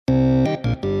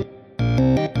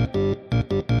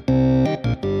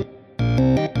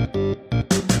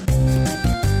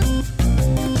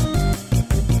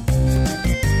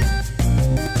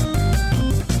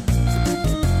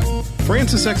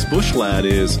Francis X. Bushlad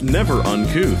is never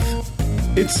uncouth.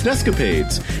 It's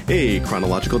Nescapades, a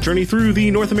chronological journey through the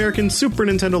North American Super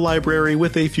Nintendo library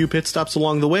with a few pit stops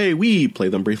along the way. We play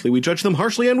them briefly, we judge them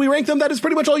harshly, and we rank them. That is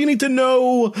pretty much all you need to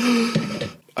know.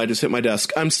 I just hit my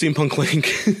desk. I'm Steampunk Link.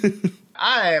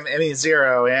 I'm Emmy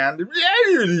Zero, and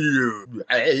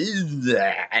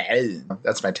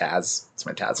that's my Taz. It's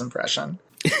my Taz impression.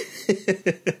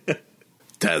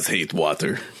 Taz hate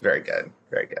water. Very good.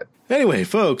 Very good. Anyway,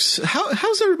 folks,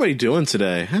 how's everybody doing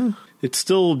today? It's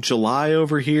still July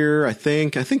over here, I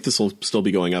think. I think this will still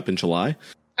be going up in July.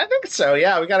 I think so,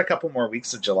 yeah. We got a couple more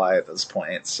weeks of July at this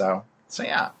point, so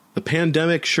yeah. The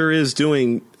pandemic sure is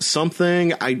doing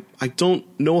something. I don't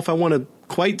know if I want to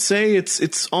quite say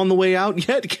it's on the way out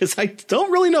yet, because I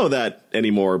don't really know that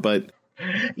anymore, but...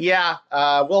 Yeah,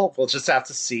 we'll just have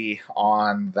to see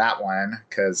on that one,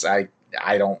 because I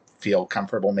don't feel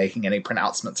comfortable making any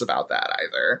pronouncements about that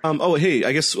either. Oh, hey,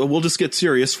 I guess we'll just get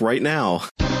serious right now.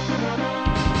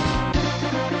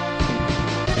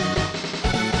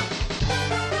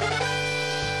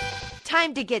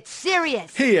 Time to get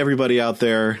serious. Hey, everybody out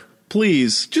there.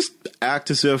 Please, just act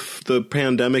as if the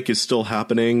pandemic is still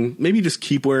happening. Maybe just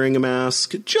keep wearing a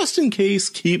mask, just in case.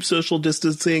 Keep social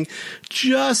distancing,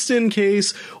 just in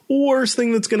case. Worst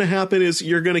thing that's going to happen is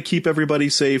you're going to keep everybody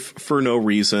safe for no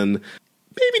reason.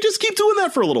 Maybe just keep doing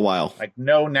that for a little while. Like,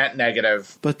 no net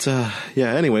negative. But,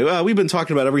 yeah, anyway, we've been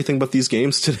talking about everything but these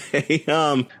games today.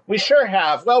 We sure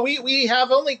have. Well, we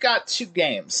have only got 2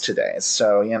 games today,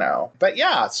 so, you know. But,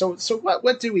 yeah, so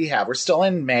what do we have? We're still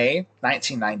in May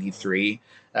 1993.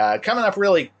 Coming up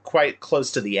really quite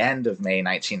close to the end of May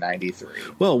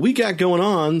 1993. Well, we got going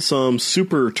on some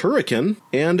Super Turrican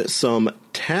and some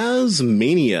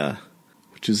Taz-Mania,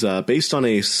 which is based on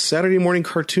a Saturday morning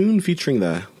cartoon featuring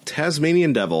the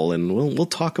Tasmanian Devil, and we'll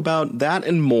talk about that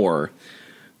and more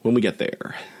when we get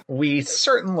there. We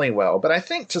certainly will, but I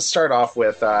think to start off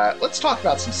with, let's talk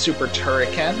about some Super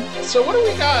Turrican. So what do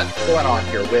we got going on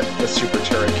here with the Super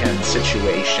Turrican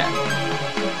situation?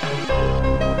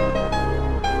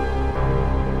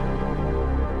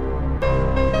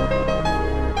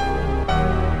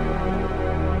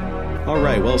 All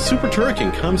right, well, Super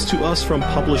Turrican comes to us from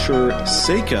publisher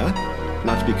Seika,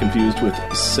 not to be confused with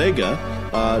Sega.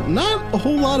 Not a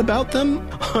whole lot about them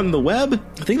on the web.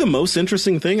 I think the most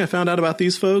interesting thing I found out about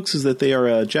these folks is that they are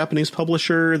a Japanese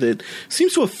publisher that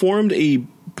seems to have formed a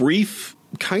brief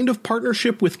kind of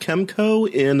partnership with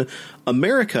Kemco in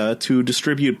America to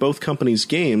distribute both companies'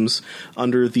 games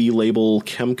under the label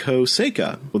Kemco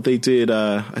Seika. They did,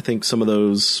 I think, some of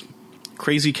those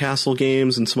Crazy Castle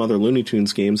games and some other Looney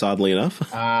Tunes games, oddly enough.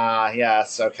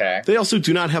 Yes, okay. They also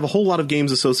do not have a whole lot of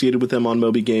games associated with them on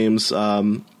Moby Games.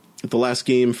 The last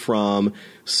game from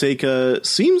Seika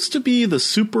seems to be the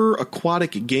Super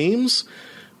Aquatic Games,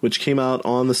 which came out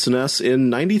on the SNES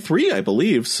in 93, I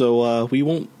believe. So we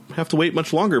won't have to wait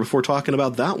much longer before talking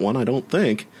about that one, I don't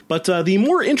think. But the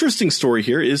more interesting story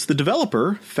here is the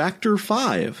developer, Factor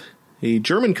 5, a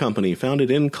German company founded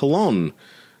in Cologne.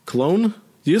 Cologne?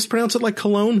 Do you just pronounce it like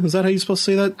Cologne? Is that how you're supposed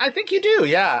to say that? I think you do,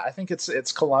 yeah. I think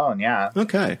it's Cologne, yeah.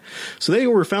 Okay. So they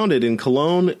were founded in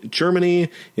Cologne, Germany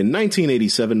in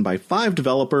 1987 by 5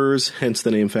 developers, hence the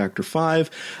name Factor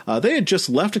 5. They had just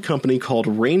left a company called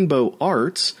Rainbow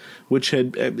Arts, which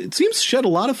had, it seems, shed a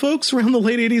lot of folks around the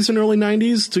late 80s and early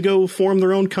 90s to go form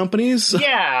their own companies.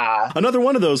 Yeah. Another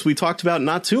one of those we talked about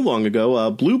not too long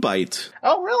ago, Blue Byte.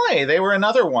 Oh, really? They were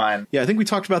another one. Yeah, I think we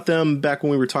talked about them back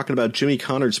when we were talking about Jimmy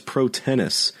Connor's Pro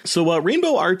Tennis. So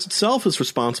Rainbow Arts itself is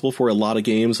responsible for a lot of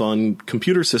games on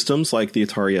computer systems like the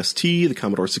Atari ST, the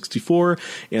Commodore 64,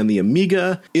 and the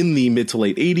Amiga in the mid to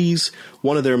late 80s.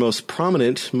 One of their most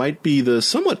prominent might be the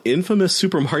somewhat infamous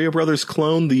Super Mario Bros.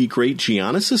 Clone, the Great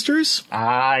Giana Sisters.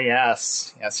 Ah,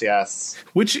 yes. Yes.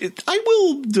 Which I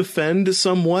will defend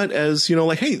somewhat as, you know,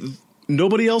 like, hey,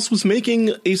 nobody else was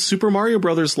making a Super Mario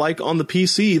Brothers like on the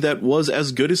PC that was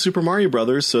as good as Super Mario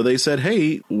Brothers, so they said,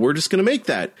 hey, we're just going to make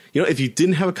that. You know, if you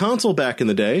didn't have a console back in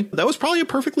the day, that was probably a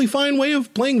perfectly fine way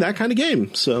of playing that kind of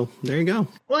game. So there you go.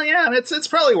 Well, yeah, and it's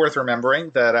probably worth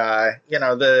remembering that, you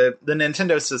know, the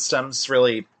Nintendo systems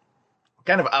really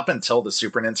kind of up until the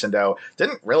Super Nintendo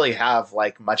didn't really have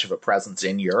like much of a presence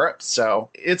in Europe.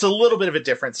 So it's a little bit of a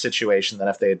different situation than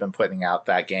if they had been putting out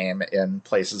that game in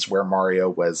places where Mario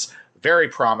was very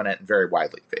prominent and very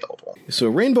widely available. So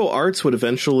Rainbow Arts would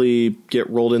eventually get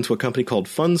rolled into a company called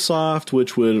Funsoft,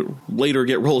 which would later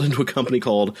get rolled into a company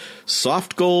called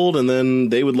Soft Gold, and then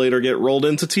they would later get rolled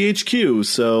into THQ.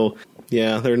 So,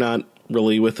 yeah, they're not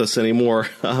really with us anymore.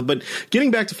 But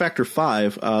getting back to Factor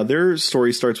 5, their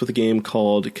story starts with a game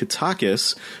called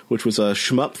Katakis, which was a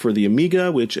shmup for the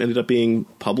Amiga, which ended up being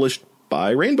published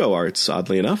by Rainbow Arts,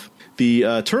 oddly enough. The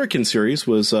Turrican series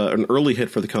was an early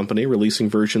hit for the company, releasing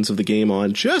versions of the game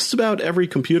on just about every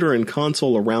computer and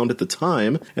console around at the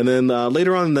time. And then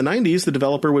later on in the 90s, the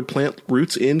developer would plant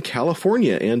roots in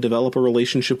California and develop a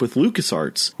relationship with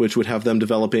LucasArts, which would have them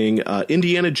developing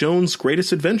Indiana Jones'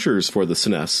 Greatest Adventures for the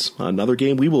SNES, another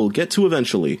game we will get to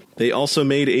eventually. They also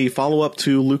made a follow-up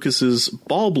to Lucas's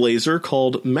Ball Blazer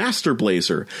called Master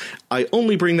Blazer. I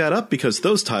only bring that up because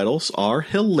those titles are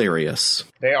hilarious.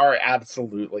 They are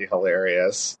absolutely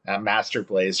hilarious. Master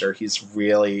Blazer, he's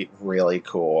really, really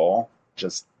cool.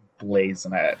 Just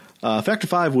blazing it. Factor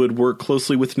 5 would work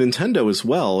closely with Nintendo as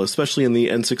well, especially in the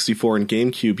N64 and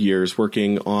GameCube years,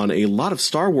 working on a lot of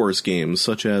Star Wars games,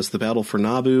 such as the Battle for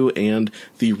Naboo and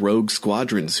the Rogue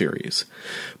Squadron series.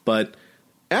 But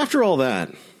after all that,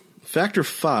 Factor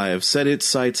 5 set its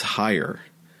sights higher.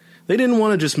 They didn't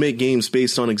want to just make games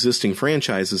based on existing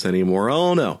franchises anymore.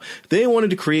 Oh no. They wanted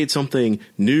to create something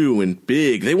new and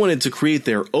big. They wanted to create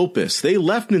their opus. They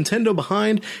left Nintendo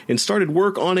behind and started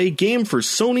work on a game for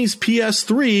Sony's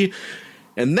PS3,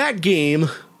 and that game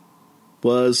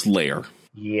was Lair.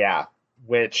 Yeah,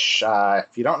 which,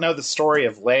 if you don't know the story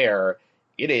of Lair,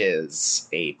 it is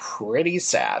a pretty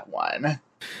sad one.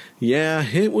 Yeah,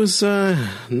 it was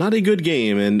not a good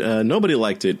game, and nobody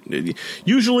liked it.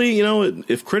 Usually,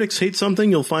 if critics hate something,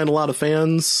 you'll find a lot of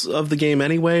fans of the game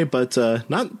anyway, but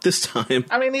not this time.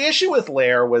 I mean, the issue with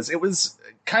Lair was it was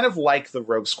kind of like the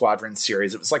Rogue Squadron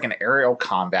series. It was like an aerial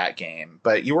combat game,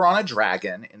 but you were on a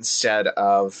dragon instead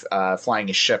of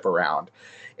flying a ship around.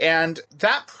 And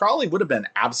that probably would have been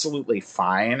absolutely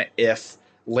fine if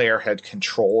Lair had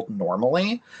controlled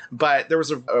normally, but there was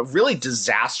a really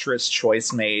disastrous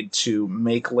choice made to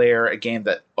make Lair a game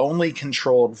that only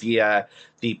controlled via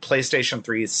the PlayStation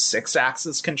 3's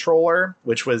 6-axis controller,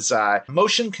 which was a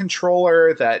motion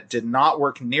controller that did not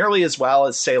work nearly as well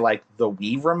as, say, like the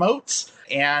Wii remotes.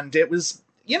 And it was,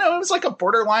 it was like a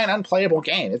borderline unplayable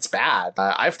game. It's bad.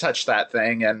 I've touched that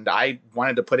thing, and I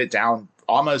wanted to put it down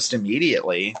almost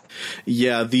immediately.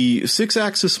 Yeah, the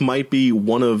 6-axis might be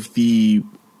one of the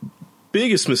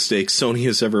biggest mistakes Sony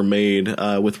has ever made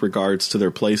with regards to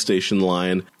their PlayStation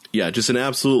line. Yeah, just an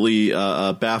absolutely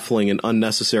baffling and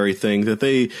unnecessary thing that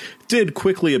they did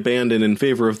quickly abandon in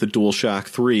favor of the DualShock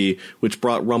 3, which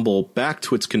brought Rumble back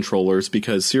to its controllers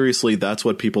because, seriously, that's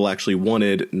what people actually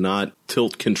wanted, not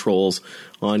tilt controls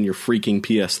on your freaking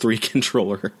PS3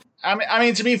 controller. I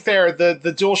mean, to be fair, the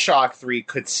DualShock 3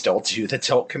 could still do the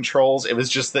tilt controls. It was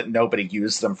just that nobody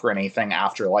used them for anything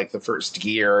after, like, the first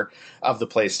year of the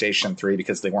PlayStation 3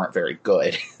 because they weren't very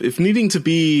good. If needing to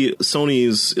be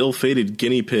Sony's ill-fated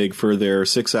guinea pig for their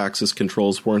 6-axis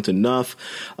controls weren't enough,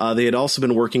 they had also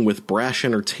been working with Brash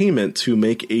Entertainment to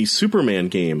make a Superman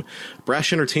game.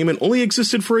 Brash Entertainment only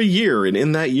existed for a year, and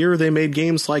in that year they made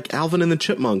games like Alvin and the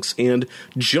Chipmunks and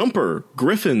Jumper,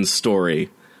 Griffin's Story.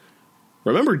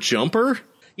 Remember Jumper?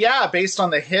 Yeah, based on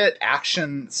the hit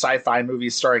action sci-fi movie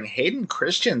starring Hayden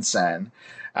Christensen,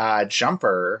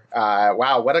 Jumper.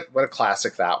 Wow, what a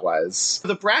classic that was.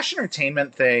 The Brash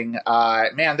Entertainment thing,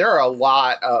 man, there are a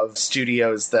lot of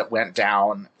studios that went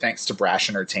down thanks to Brash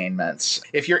Entertainment.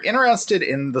 If you're interested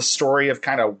in the story of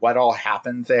kind of what all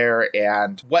happened there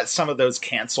and what some of those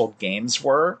canceled games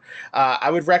were, I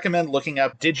would recommend looking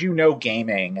up Did You Know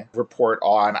Gaming report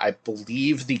on, I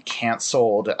believe, the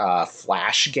canceled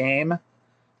Flash game.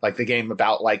 Like the game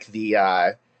about like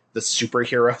the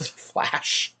superhero, the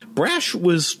Flash. Brash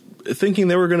was thinking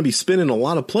they were going to be spinning a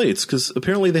lot of plates because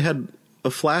apparently they had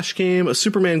a Flash game, a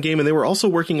Superman game, and they were also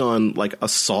working on like a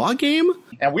Saw game.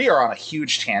 And we are on a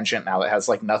huge tangent now that has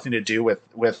like nothing to do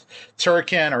with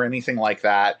Turrican or anything like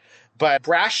that. But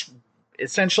Brash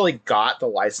essentially got the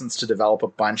license to develop a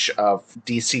bunch of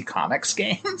DC Comics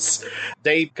games.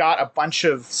 They got a bunch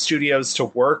of studios to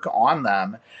work on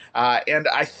them. And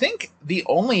I think the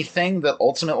only thing that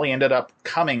ultimately ended up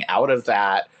coming out of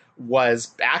that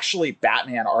was actually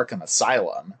Batman Arkham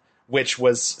Asylum, which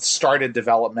was started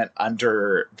development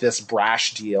under this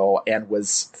Brash deal and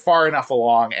was far enough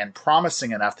along and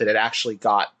promising enough that it actually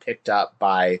got picked up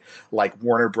by like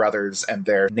Warner Brothers and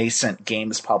their nascent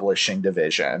games publishing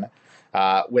division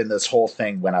when this whole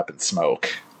thing went up in smoke.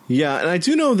 Yeah, and I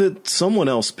do know that someone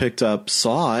else picked up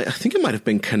Saw. I think it might have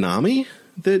been Konami.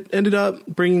 that ended up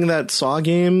bringing that Saw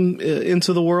game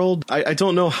into the world. I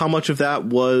don't know how much of that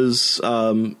was,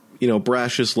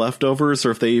 Brash's leftovers,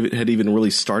 or if they had even really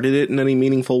started it in any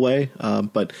meaningful way.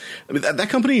 But I mean, that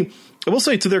company, I will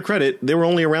say to their credit, they were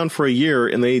only around for a year,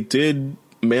 and they did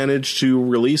manage to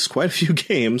release quite a few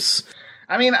games.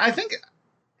 I mean, I think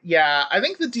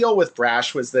the deal with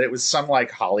Brash was that it was some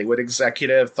like Hollywood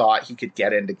executive thought he could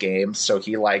get into games, so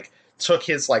he like took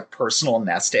his like personal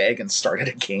nest egg and started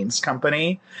a games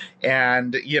company.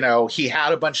 And, he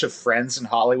had a bunch of friends in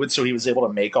Hollywood, so he was able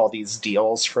to make all these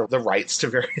deals for the rights to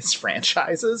various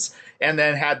franchises, and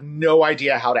then had no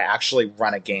idea how to actually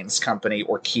run a games company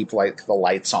or keep like the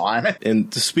lights on.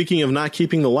 And speaking of not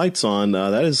keeping the lights on,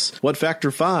 that is what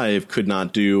Factor 5 could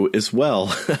not do as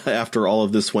well after all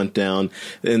of this went down.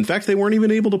 In fact, they weren't even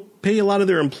able to pay a lot of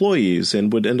their employees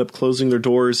and would end up closing their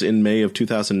doors in May of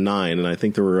 2009. And I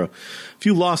think there were a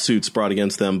few lawsuits brought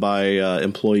against them by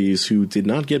employees who did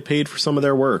not get paid for some of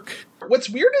their work. What's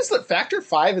weird is that Factor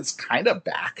 5 is kind of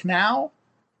back now.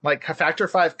 Like, Factor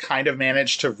 5 kind of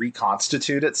managed to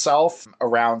reconstitute itself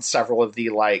around several of the,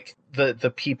 like,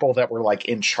 the people that were, like,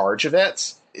 in charge of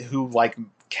it, who, like,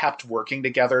 kept working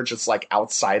together just, like,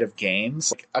 outside of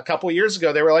games. Like, a couple years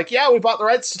ago, they were like, yeah, we bought the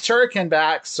rights to Turrican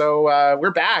back, so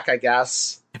we're back, I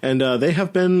guess. And they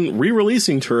have been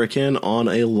re-releasing Turrican on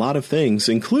a lot of things,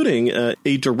 including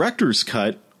a director's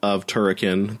cut of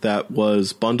Turrican that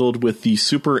was bundled with the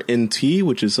Super NT,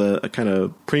 which is a kind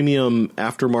of premium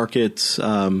aftermarket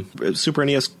Super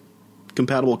NES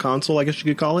compatible console, I guess you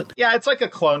could call it. Yeah, it's like a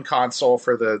clone console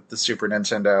for the Super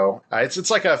Nintendo. It's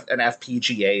like an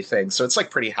FPGA thing, so it's like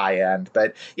pretty high end.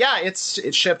 But yeah, it's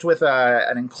shipped with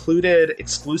an included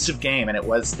exclusive game, and it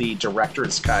was the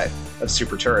director's cut of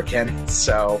Super Turrican.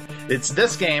 So it's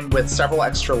this game with several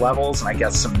extra levels, and I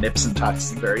guess some nips and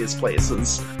tucks in various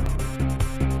places.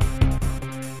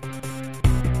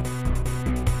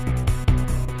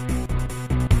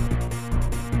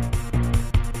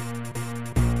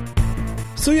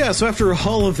 So after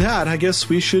all of that, I guess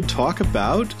we should talk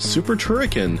about Super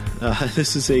Turrican.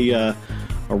 This is a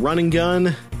run and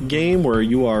gun game where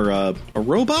you are a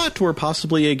robot or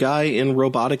possibly a guy in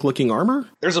robotic looking armor.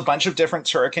 There's a bunch of different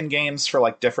Turrican games for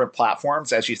like different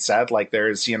platforms, as you said. Like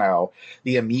there's,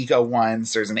 the Amiga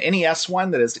ones. There's an NES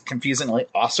one that is confusingly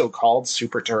also called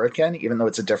Super Turrican, even though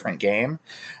it's a different game.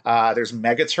 There's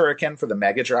Mega Turrican for the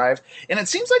Mega Drive. And it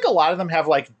seems like a lot of them have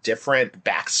like different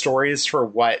backstories for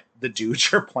what the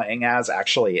dude you're playing as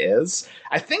actually is.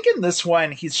 I think in this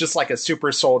one, he's just like a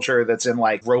super soldier that's in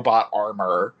like robot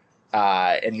armor.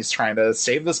 And he's trying to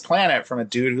save this planet from a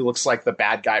dude who looks like the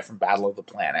bad guy from Battle of the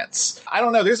Planets. I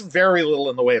don't know. There's very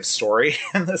little in the way of story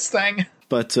in this thing.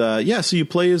 But so you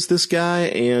play as this guy,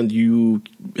 and you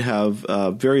have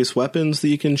various weapons that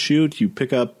you can shoot. You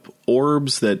pick up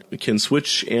orbs that can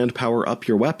switch and power up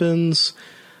your weapons.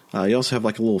 You also have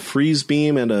like a little freeze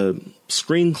beam and a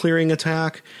screen clearing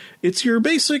attack. It's your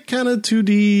basic kind of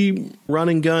 2D run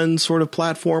and gun sort of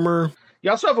platformer. You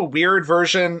also have a weird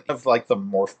version of like the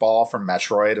Morph Ball from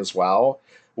Metroid as well,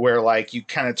 where like you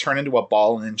kind of turn into a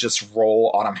ball and then just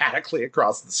roll automatically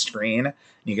across the screen. And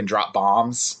you can drop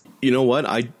bombs. You know what?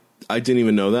 I didn't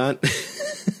even know that.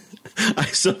 I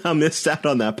somehow missed out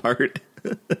on that part.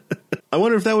 I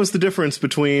wonder if that was the difference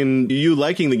between you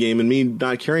liking the game and me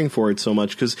not caring for it so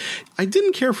much, because I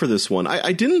didn't care for this one.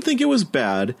 I didn't think it was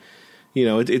bad.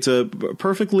 It's a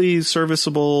perfectly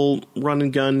serviceable run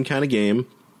and gun kind of game.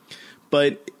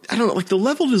 But I don't know, like the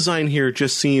level design here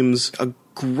just seems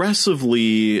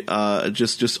aggressively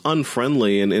just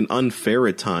unfriendly and unfair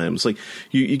at times. Like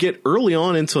you get early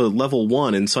on into level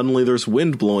 1 and suddenly there's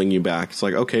wind blowing you back. It's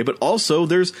like, okay, but also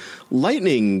there's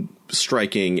lightning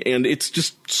striking and it's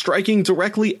just striking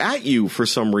directly at you for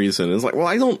some reason. It's like, well,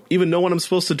 I don't even know what I'm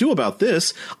supposed to do about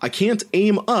this. I can't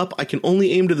aim up. I can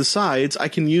only aim to the sides. I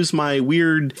can use my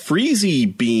weird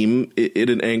freezy beam at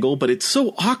an angle, but it's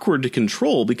so awkward to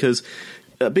control because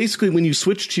basically when you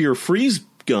switch to your freeze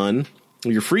gun,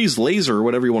 your freeze laser, or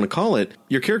whatever you want to call it,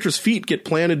 your character's feet get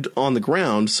planted on the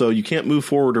ground, so you can't move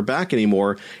forward or back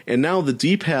anymore. And now the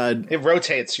D-pad... It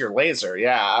rotates your laser,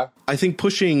 yeah. I think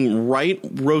pushing right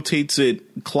rotates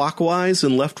it clockwise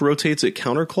and left rotates it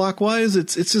counterclockwise.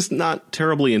 It's just not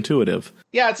terribly intuitive.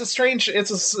 Yeah, it's a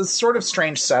sort of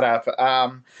strange setup.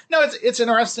 No, it's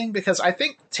interesting because I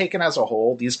think taken as a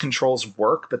whole, these controls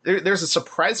work, but there's a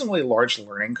surprisingly large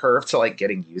learning curve to like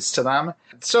getting used to them.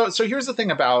 So here's the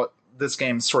thing about this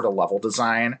game's sort of level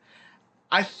design.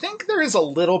 I think there is a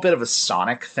little bit of a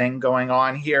Sonic thing going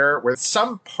on here, where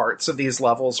some parts of these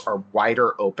levels are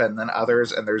wider open than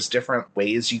others, and there's different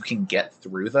ways you can get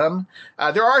through them.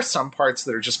 There are some parts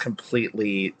that are just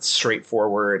completely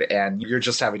straightforward, and you're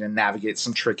just having to navigate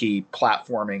some tricky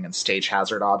platforming and stage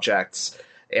hazard objects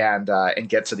and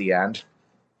get to the end.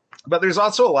 But there's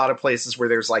also a lot of places where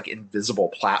there's like invisible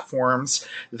platforms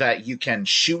that you can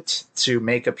shoot to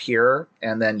make appear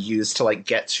and then use to like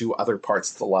get to other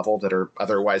parts of the level that are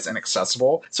otherwise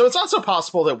inaccessible. So it's also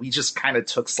possible that we just kind of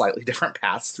took slightly different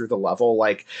paths through the level.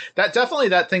 Like that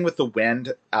thing with the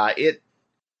wind,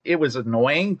 it was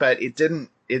annoying, but it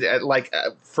didn't.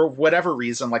 For whatever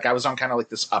reason, like I was on kind of like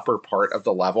this upper part of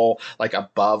the level, like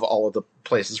above all of the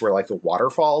places where like the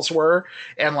waterfalls were.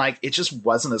 And like, it just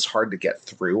wasn't as hard to get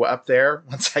through up there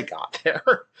once I got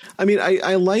there. I mean,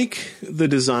 I like the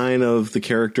design of the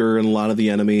character and a lot of the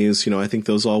enemies. You know, I think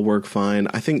those all work fine.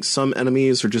 I think some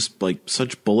enemies are just like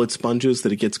such bullet sponges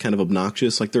that it gets kind of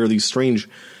obnoxious. Like there are these strange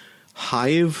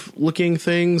hive looking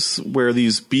things where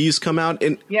these bees come out,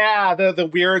 and the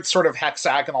weird sort of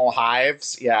hexagonal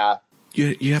hives.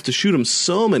 You have to shoot them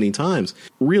so many times.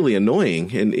 Really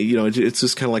annoying. And you know, it's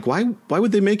just kind of like, why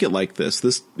would they make it like this?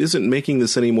 This isn't making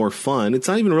this any more fun. It's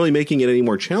not even really making it any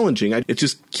more challenging. It's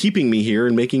just keeping me here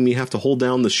and making me have to hold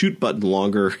down the shoot button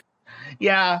longer.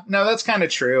 Yeah, no, that's kind of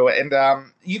true. And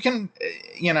you can,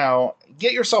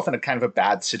 get yourself in a kind of a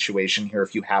bad situation here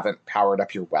if you haven't powered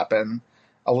up your weapon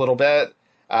a little bit,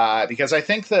 because I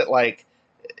think that, like,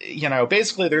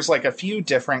 basically there's like a few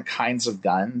different kinds of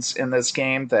guns in this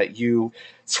game that you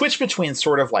switch between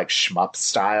sort of like shmup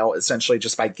style, essentially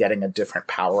just by getting a different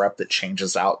power up that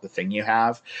changes out the thing you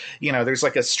have. There's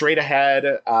like a straight ahead,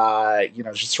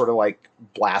 just sort of like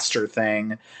blaster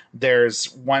thing.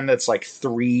 There's one that's like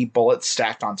 3 bullets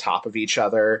stacked on top of each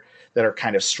other that are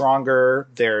kind of stronger.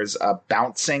 There's a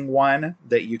bouncing one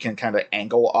that you can kind of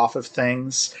angle off of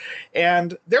things.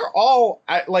 And they're all,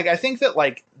 I think that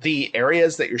like the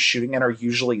areas that you're shooting in are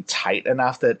usually tight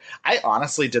enough that I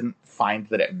honestly didn't find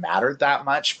that it mattered that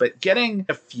much, but getting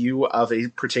a few of a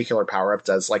particular power-up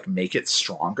does like make it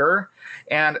stronger.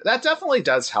 And that definitely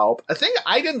does help. A thing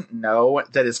I didn't know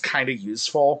that is kind of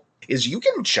useful is you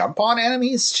can jump on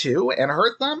enemies too and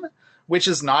hurt them, which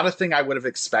is not a thing I would have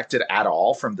expected at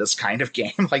all from this kind of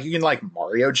game. Like you can like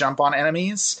Mario jump on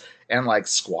enemies and like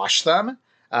squash them,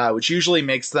 which usually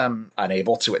makes them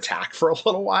unable to attack for a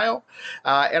little while.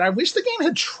 And I wish the game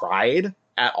had tried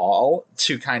at all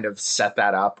to kind of set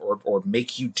that up or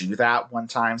make you do that one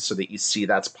time so that you see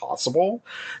that's possible.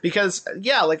 Because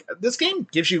like this game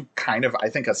gives you kind of, I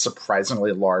think, a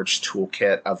surprisingly large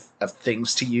toolkit of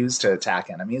things to use to attack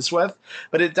enemies with,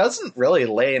 but it doesn't really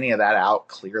lay any of that out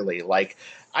clearly. Like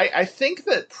I think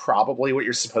that probably what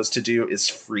you're supposed to do is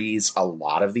freeze a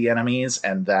lot of the enemies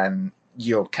and then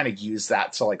you'll kind of use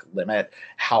that to like limit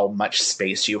how much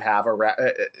space you have around,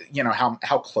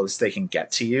 how close they can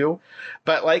get to you.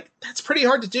 But like, that's pretty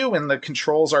hard to do when the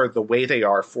controls are the way they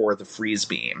are for the freeze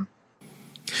beam.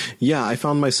 Yeah, I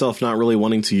found myself not really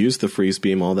wanting to use the freeze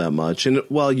beam all that much. And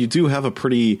while you do have a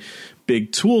pretty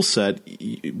big tool set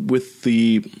with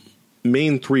the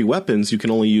main 3 weapons, you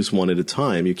can only use one at a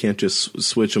time. You can't just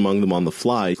switch among them on the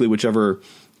fly. Whichever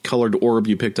colored orb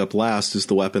you picked up last is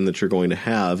the weapon that you're going to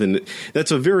have. And that's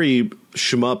a very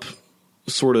shmup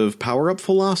sort of power-up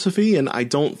philosophy, and I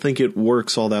don't think it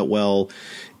works all that well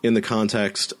in the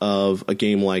context of a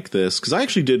game like this. Because I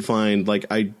actually did find, like,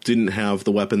 I didn't have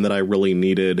the weapon that I really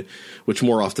needed, which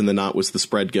more often than not was the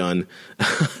spread gun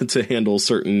to handle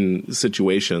certain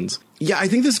situations. Yeah, I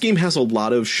think this game has a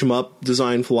lot of shmup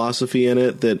design philosophy in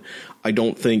it that I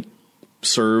don't think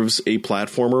serves a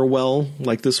platformer well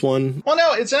like this one. Well,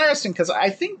 no, it's interesting because I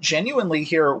think genuinely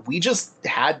here we just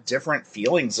had different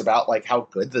feelings about like how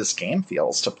good this game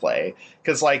feels to play.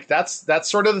 Because like that's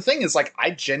sort of the thing is like I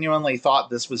genuinely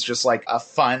thought this was just like a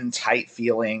fun, tight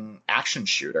feeling action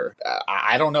shooter.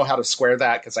 I don't know how to square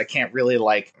that because I can't really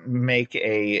like make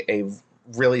a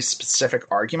really specific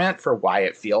argument for why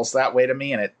it feels that way to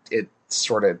me, and it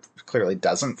sort of clearly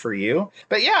doesn't for you.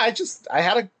 But yeah, I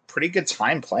had a pretty good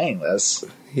time playing this.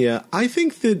 Yeah, I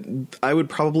think that I would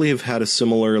probably have had a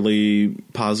similarly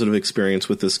positive experience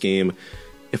with this game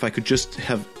if I could just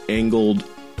have angled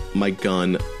my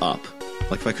gun up.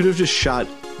 Like if I could have just shot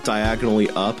diagonally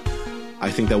up, I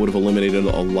think that would have eliminated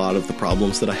a lot of the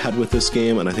problems that I had with this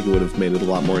game, and I think it would have made it a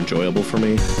lot more enjoyable for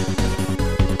me.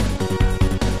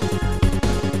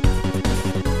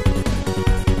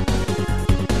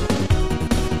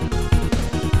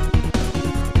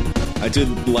 I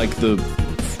did like the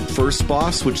first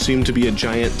boss, which seemed to be a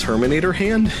giant Terminator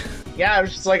hand. Yeah, it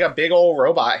was just like a big old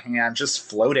robot hand just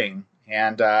floating.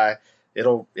 And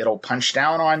it'll punch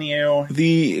down on you.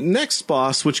 The next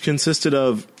boss, which consisted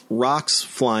of rocks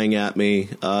flying at me,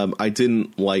 I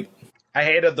didn't like. I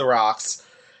hated the rocks.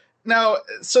 No,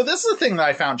 so this is the thing that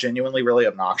I found genuinely really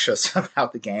obnoxious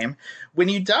about the game. When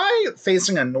you die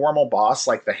facing a normal boss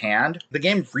like the Hand, the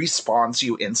game respawns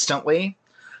you instantly.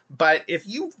 But if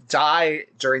you die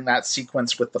during that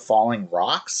sequence with the falling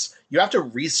rocks, you have to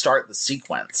restart the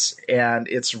sequence, and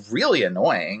it's really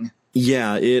annoying.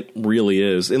 Yeah, it really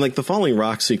is. And like the falling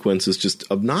rock sequence is just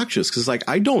obnoxious because like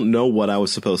I don't know what I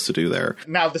was supposed to do there.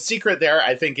 Now, the secret there,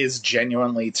 I think, is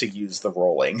genuinely to use the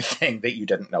rolling thing that you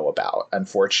didn't know about,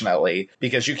 unfortunately,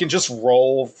 because you can just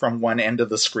roll from one end of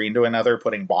the screen to another,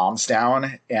 putting bombs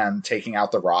down and taking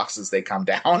out the rocks as they come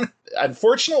down.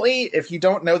 Unfortunately, if you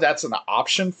don't know that's an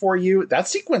option for you, that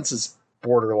sequence is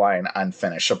borderline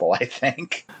unfinishable, I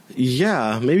think.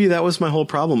 Yeah, maybe that was my whole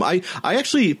problem. I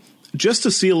actually... Just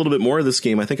to see a little bit more of this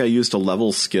game, I think I used a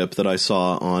level skip that I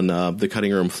saw on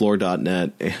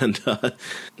thecuttingroomfloor.net. And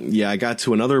yeah, I got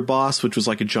to another boss, which was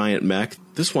like a giant mech.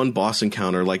 This one boss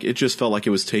encounter, like it just felt like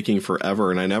it was taking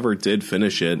forever, and I never did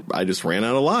finish it. I just ran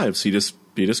out of lives. He just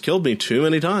killed me too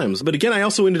many times. But again, I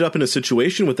also ended up in a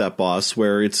situation with that boss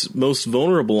where it's most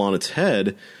vulnerable on its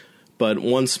head. But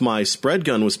once my spread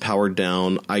gun was powered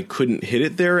down, I couldn't hit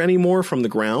it there anymore from the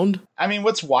ground. I mean,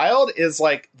 what's wild is,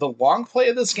 like, the long play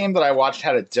of this game that I watched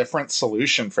had a different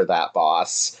solution for that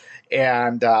boss.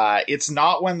 And it's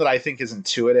not one that I think is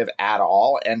intuitive at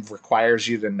all and requires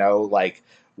you to know, like,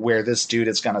 where this dude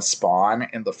is going to spawn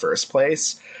in the first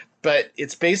place. But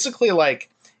it's basically like,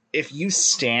 if you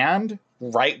stand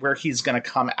right where he's going to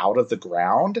come out of the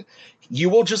ground, you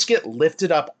will just get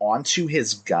lifted up onto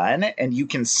his gun, and you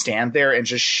can stand there and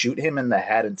just shoot him in the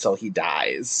head until he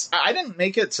dies. I didn't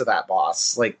make it to that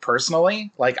boss, like,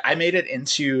 personally. Like, I made it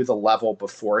into the level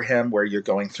before him where you're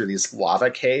going through these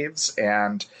lava caves,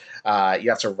 and you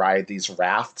have to ride these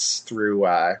rafts through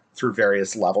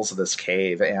various levels of this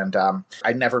cave, and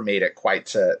I never made it quite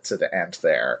to the end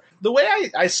there. The way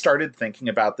I started thinking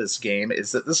about this game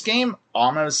is that this game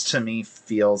almost to me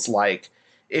feels like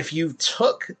if you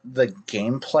took the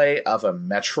gameplay of a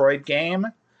Metroid game,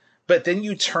 but then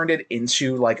you turned it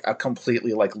into like a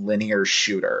completely like linear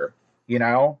shooter, you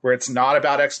know, where it's not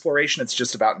about exploration, it's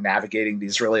just about navigating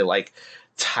these really like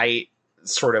tight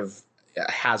sort of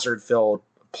hazard-filled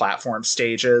platform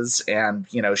stages and,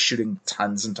 you know, shooting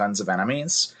tons and tons of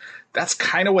enemies. That's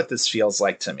kind of what this feels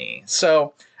like to me.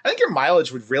 So I think your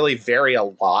mileage would really vary a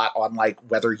lot on like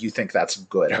whether you think that's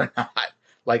good or not.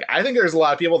 Like, I think there's a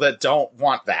lot of people that don't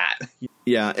want that.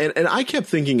 Yeah, and I kept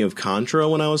thinking of Contra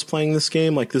when I was playing this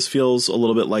game. Like, this feels a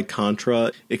little bit like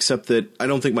Contra, except that I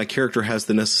don't think my character has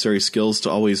the necessary skills to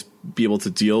always be able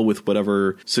to deal with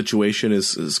whatever situation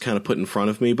is kind of put in front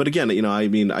of me. But again, you know, I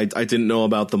mean, I didn't know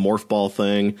about the morph ball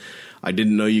thing. I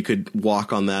didn't know you could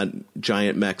walk on that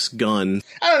giant mech's gun.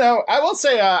 I don't know. I will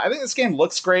say, I think this game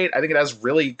looks great. I think it has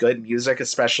really good music,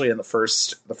 especially in the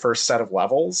first set of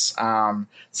levels.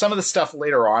 Some of the stuff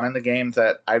later on in the game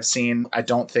that I've seen, I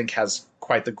don't think has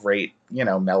quite the great, you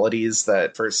know, melodies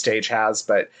that first stage has.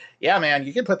 But yeah, man,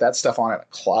 you can put that stuff on at a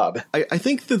club. I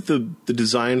think that the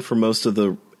design for most of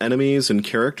the enemies and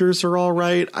characters are all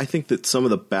right. I think that some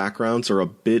of the backgrounds are a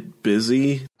bit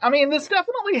busy. I mean, this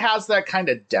definitely has that kind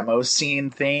of demo scene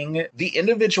thing. The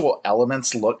individual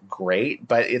elements look great,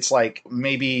 but it's like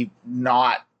maybe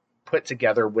not put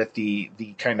together with the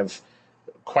kind of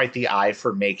quite the eye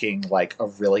for making like a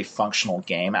really functional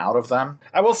game out of them.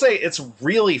 I will say it's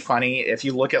really funny if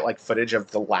you look at like footage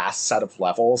of the last set of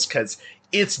levels, because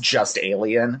it's just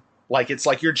Alien. Like, it's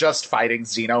like you're just fighting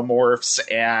xenomorphs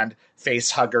and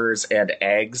face huggers and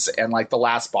eggs, and like the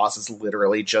last boss is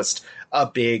literally just a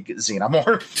big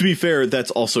xenomorph. To be fair,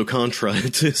 that's also Contra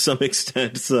to some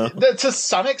extent. So to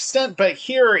some extent, but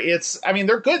here it's, I mean,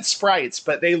 they're good sprites,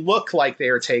 but they look like they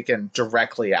are taken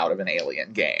directly out of an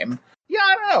Alien game. Yeah,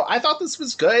 I don't know. I thought this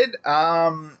was good.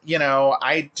 You know,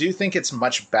 I do think it's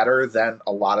much better than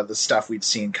a lot of the stuff we've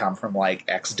seen come from like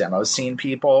ex-demo scene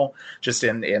people, just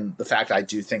in the fact I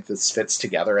do think this fits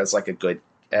together as like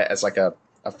a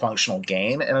functional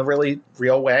game in a really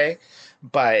real way.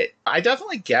 But I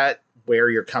definitely get where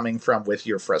you're coming from with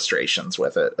your frustrations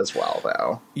with it as well,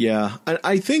 though. Yeah,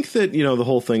 I think that, you know, the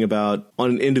whole thing about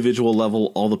on an individual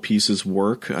level, all the pieces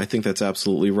work. I think that's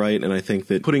absolutely right. And I think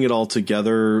that putting it all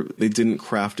together, they didn't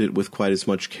craft it with quite as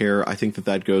much care. I think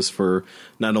that goes for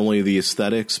not only the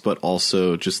aesthetics, but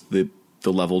also just the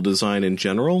level design in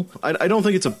general. I don't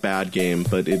think it's a bad game,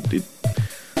 but it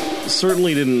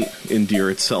certainly didn't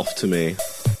endear itself to me.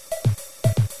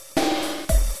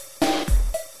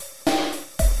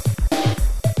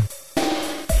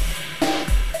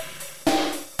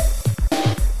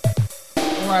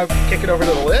 want to kick it over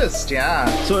to the list, yeah.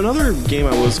 So another game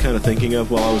I was kind of thinking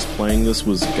of while I was playing this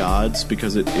was Gods,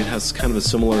 because it has kind of a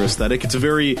similar aesthetic. It's a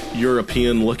very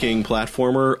European-looking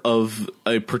platformer of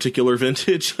a particular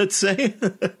vintage, let's say.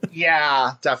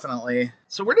 Yeah, definitely.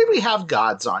 So where did we have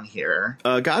Gods on here?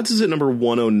 Gods is at number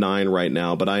 109 right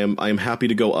now, but I am happy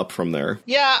to go up from there.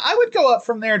 Yeah, I would go up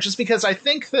from there just because I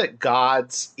think that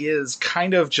Gods is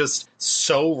kind of just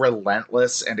so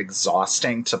relentless and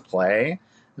exhausting to play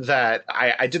that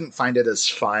I didn't find it as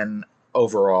fun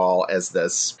overall as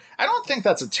this. I don't think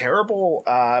that's a terrible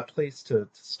place to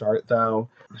start, though.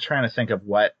 I'm trying to think of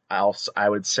what else I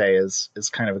would say is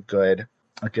kind of a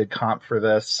good comp for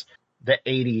this. The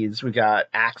 80s, we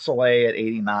got Axelay at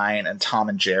 89 and Tom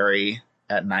and Jerry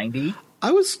at 90.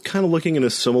 I was kind of looking in a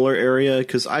similar area,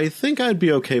 because I think I'd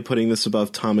be okay putting this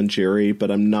above Tom and Jerry,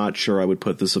 but I'm not sure I would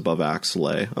put this above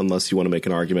Axelay, unless you want to make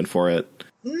an argument for it.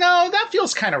 No, that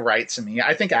feels kind of right to me.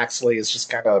 I think Axelay is just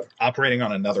kind of operating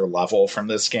on another level from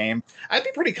this game. I'd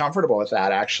be pretty comfortable with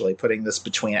that, actually, putting this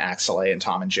between Axelay and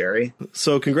Tom and Jerry.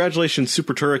 So congratulations,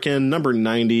 Super Turrican, number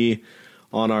 90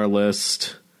 on our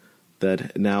list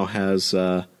that now has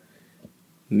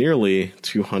nearly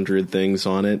 200 things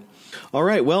on it. All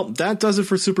right, well, that does it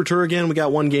for Super Turrican. We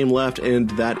got one game left, and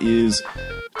that is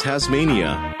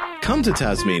Taz-Mania. Come to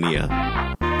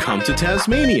Taz-Mania. Come to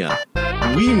Taz-Mania.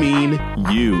 We mean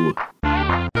you.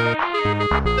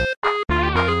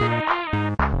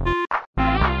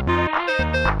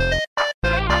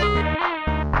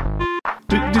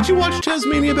 Did you watch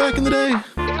Taz-Mania back in the day?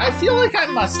 I feel like I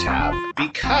must have,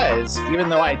 because even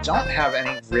though I don't have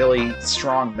any really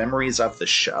strong memories of the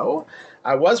show,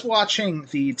 I was watching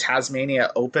the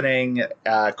Taz-Mania opening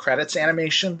credits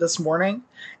animation this morning,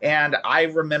 and I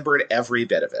remembered every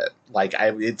bit of it.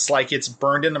 It's like it's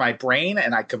burned into my brain,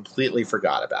 and I completely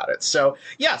forgot about it. So,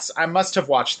 yes, I must have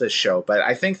watched this show, but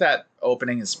I think that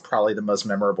opening is probably the most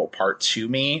memorable part to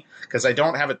me, because I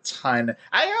don't have a ton.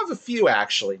 I have a few,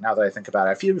 actually, now that I think about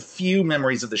it. I have a few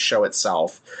memories of the show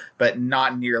itself, but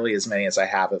not nearly as many as I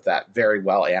have of that very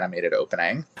well-animated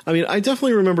opening. I mean, I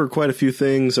definitely remember quite a few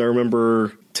things. I remember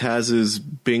Taz's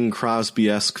Bing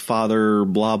Crosby-esque father,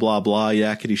 blah, blah, blah,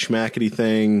 yakety-schmackety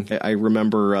thing. I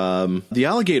remember the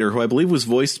alligator, who I believe was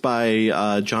voiced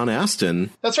by John Astin.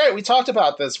 That's right. We talked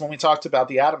about this when we talked about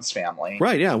the Addams Family.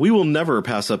 Right, yeah. We will never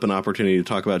pass up an opportunity to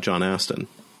talk about John Astin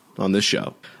on this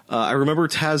show. I remember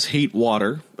Taz hate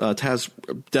water. Taz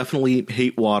definitely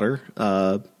hate water.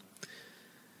 And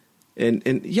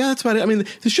yeah, that's about it. I mean,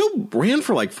 the show ran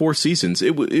for like 4 seasons.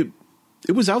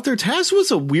 It was out there. Taz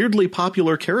was a weirdly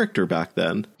popular character back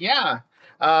then. Yeah,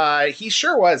 he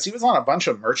sure was. He was on a bunch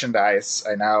of merchandise,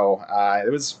 I know.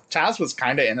 Taz was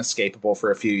kind of inescapable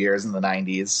for a few years in the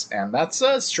 90s, and that's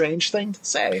a strange thing to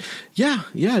say. Yeah,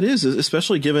 it is,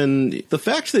 especially given the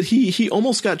fact that he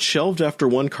almost got shelved after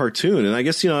one cartoon. And I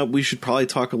guess, we should probably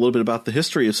talk a little bit about the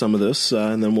history of some of this,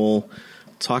 and then we'll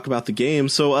talk about the game.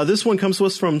 So this one comes to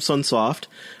us from Sunsoft.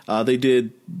 They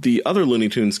did the other Looney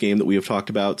Tunes game that we have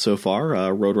talked about so far,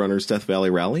 Roadrunner's Death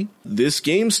Valley Rally. This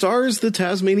game stars the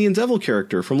Tasmanian Devil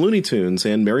character from Looney Tunes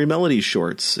and Merry Melodies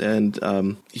shorts. And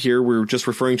here we're just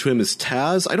referring to him as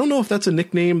Taz. I don't know if that's a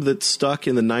nickname that stuck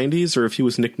in the 90s or if he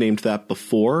was nicknamed that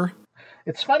before.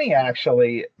 It's funny,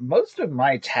 actually. Most of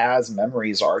my Taz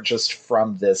memories are just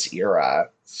from this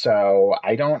era. So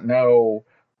I don't know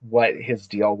what his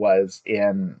deal was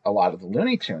in a lot of the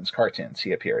Looney Tunes cartoons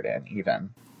he appeared in,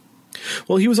 even.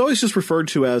 Well, he was always just referred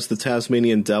to as the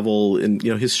Tasmanian Devil, and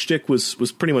his shtick was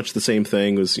pretty much the same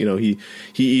thing. He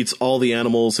eats all the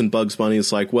animals, and Bugs Bunny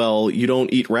is like, well, you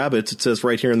don't eat rabbits. It says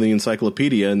right here in the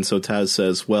encyclopedia, and so Taz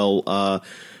says, well,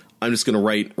 I'm just going to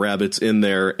write rabbits in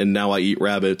there, and now I eat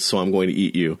rabbits, so I'm going to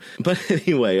eat you. But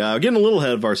anyway, getting a little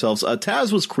ahead of ourselves,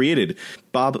 Taz was created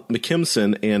Bob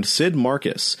McKimson and Sid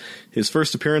Marcus. His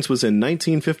first appearance was in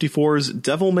 1954's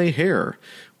Devil May Hare,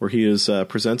 where he is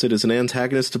presented as an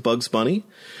antagonist to Bugs Bunny.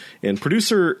 And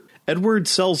producer Edward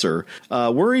Selzer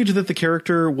worried that the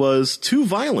character was too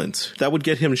violent. That would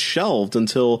get him shelved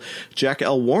until Jack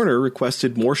L. Warner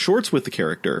requested more shorts with the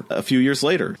character. A few years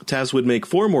later, Taz would make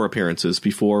 4 more appearances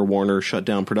before Warner shut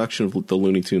down production of the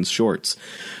Looney Tunes shorts.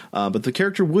 But the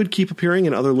character would keep appearing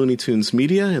in other Looney Tunes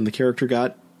media, and the character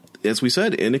got, as we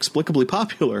said, inexplicably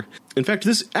popular. In fact,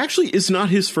 this actually is not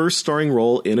his first starring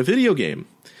role in a video game.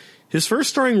 His first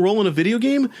starring role in a video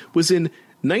game was in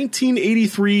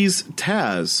 1983's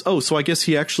Taz. Oh, so I guess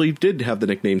he actually did have the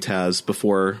nickname Taz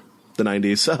before the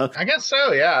 90s. I guess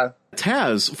so, yeah.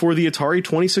 Taz for the Atari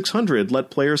 2600 let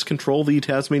players control the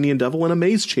Tasmanian Devil in a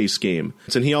maze chase game.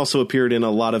 And he also appeared in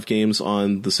a lot of games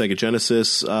on the Sega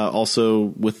Genesis,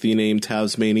 also with the name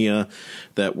Taz-Mania,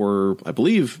 that were, I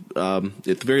believe, at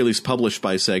the very least published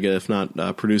by Sega, if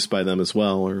not produced by them as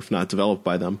well, or if not developed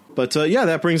by them. But yeah,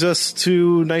 that brings us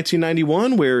to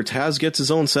 1991, where Taz gets his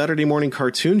own Saturday morning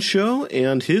cartoon show,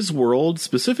 and his world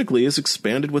specifically is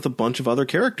expanded with a bunch of other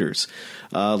characters,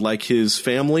 like his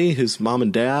family, his mom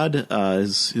and dad,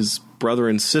 his brother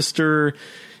and sister,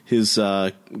 his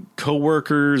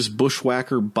co-workers,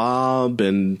 Bushwhacker Bob,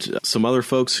 and some other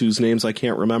folks whose names I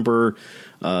can't remember,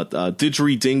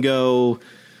 Didgeridingo,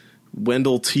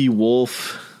 Wendell T.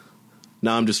 Wolf.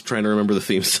 Now I'm just trying to remember the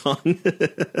theme song.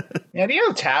 Yeah,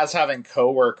 Taz having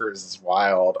co-workers is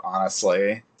wild,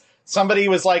 honestly. Somebody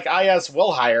was like, yes,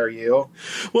 we'll hire you.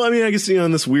 Well, I mean, I guess,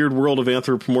 in this weird world of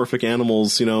anthropomorphic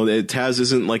animals, Taz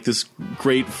isn't like this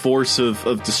great force of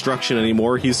destruction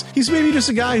anymore. He's maybe just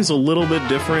a guy who's a little bit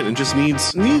different and just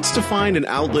needs to find an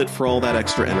outlet for all that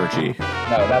extra energy.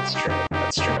 No, that's true.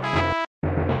 That's true.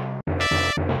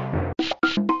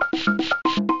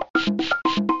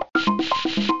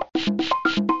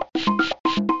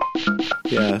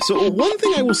 Yeah, so one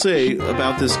thing I will say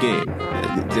about this game,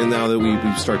 and now that we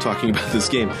start talking about this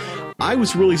game, I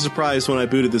was really surprised when I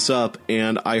booted this up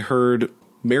and I heard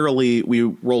Merrily We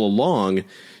Roll Along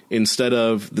instead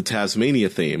of the Tasmania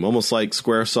theme. Almost like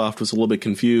Squaresoft was a little bit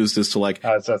confused as to like...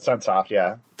 It's Sunsoft,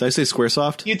 yeah. Did I say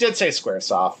Squaresoft? You did say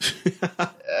Squaresoft.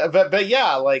 But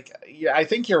yeah, like, I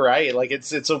think you're right. Like,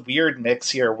 it's a weird mix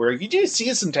here where you do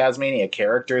see some Tasmania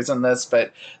characters in this,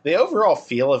 but the overall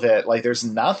feel of it, like, there's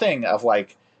nothing of,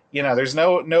 like, there's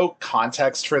no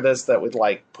context for this that would,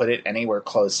 like, put it anywhere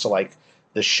close to, like,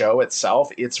 the show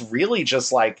itself. It's really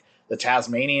just, like, the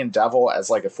Tasmanian Devil as,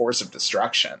 like, a force of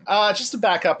destruction. Just to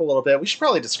back up a little bit, we should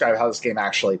probably describe how this game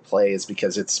actually plays,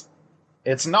 because it's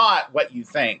not what you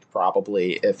think,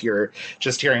 probably, if you're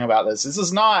just hearing about this. This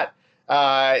is not...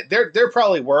 there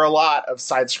probably were a lot of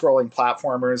side-scrolling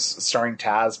platformers starring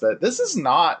Taz, but this is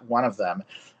not one of them.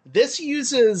 This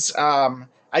uses,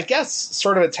 I guess,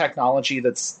 sort of a technology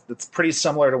that's pretty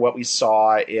similar to what we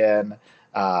saw in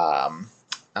Top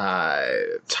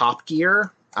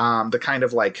Gear. The kind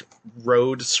of like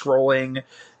road scrolling,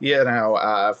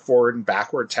 forward and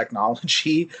backward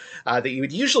technology that you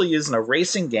would usually use in a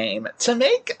racing game to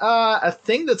make a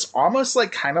thing that's almost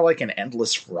like kind of like an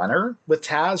endless runner with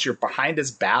Taz. You're behind his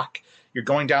back. You're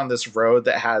going down this road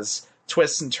that has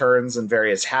twists and turns and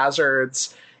various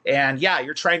hazards. And yeah,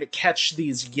 you're trying to catch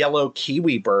these yellow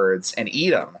kiwi birds and eat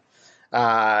them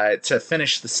to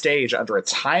finish the stage under a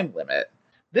time limit.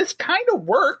 This kind of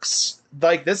works.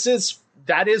 Like,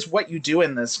 that is what you do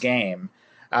in this game.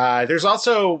 There's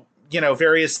also,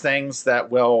 various things that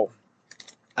will,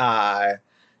 stop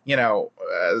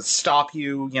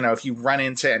you. If you run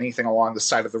into anything along the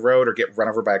side of the road or get run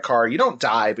over by a car, you don't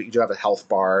die, but you do have a health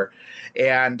bar.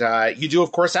 And you do,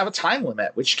 of course, have a time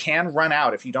limit, which can run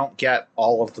out if you don't get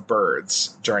all of the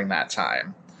birds during that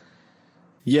time.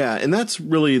 Yeah, and that's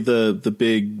really the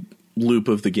big loop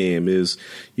of the game is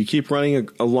you keep running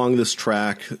along this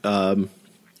track, and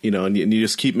you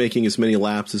just keep making as many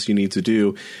laps as you need to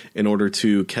do in order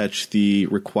to catch the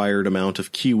required amount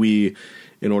of kiwi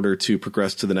in order to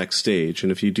progress to the next stage.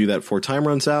 And if you do that before time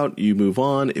runs out, you move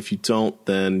on. If you don't,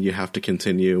 then you have to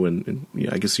continue. And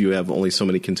I guess you have only so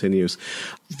many continues.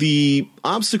 The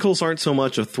obstacles aren't so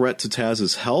much a threat to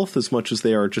Taz's health as much as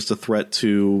they are just a threat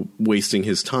to wasting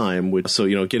his time. So,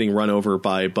 getting run over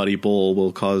by Buddy Bull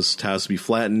will cause Taz to be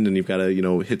flattened, and you've got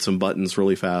to, hit some buttons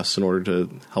really fast in order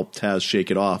to help Taz shake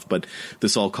it off. But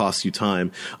this all costs you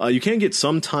time. You can get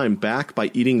some time back by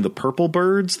eating the purple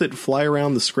birds that fly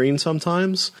around the screen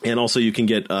sometimes. And also you can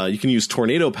use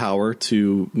tornado power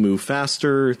to move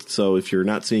faster. So if you're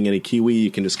not seeing any kiwi,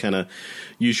 you can just kind of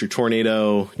use your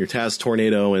Taz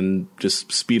tornado, and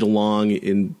just speed along,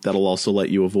 and that'll also let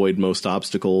you avoid most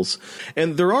obstacles.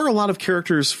 And there are a lot of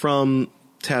characters from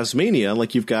Tasmania,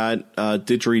 like you've got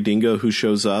Didgeridingo who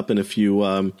shows up, and if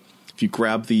you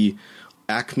grab the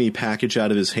Acme package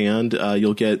out of his hand,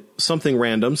 you'll get something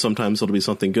random. Sometimes it'll be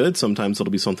something good, sometimes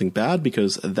it'll be something bad,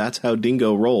 because that's how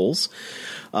Dingo rolls.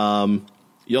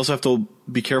 You also have to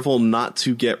be careful not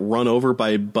to get run over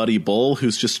by Buddy Bull,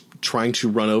 who's just trying to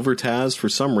run over Taz for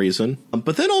some reason.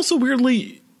 But then also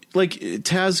weirdly, like,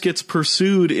 Taz gets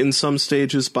pursued in some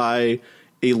stages by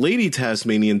a lady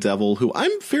Tasmanian Devil, who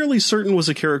I'm fairly certain was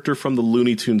a character from the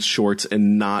Looney Tunes shorts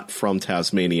and not from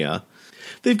Tasmania.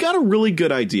 They've got a really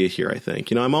good idea here, I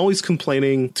think. I'm always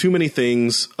complaining too many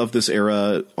things of this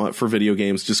era for video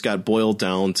games just got boiled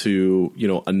down to,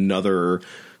 another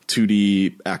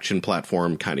 2D action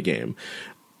platform kind of game.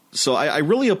 So I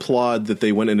really applaud that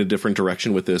they went in a different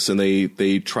direction with this, and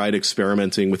they tried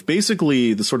experimenting with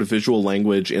basically the sort of visual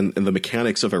language and the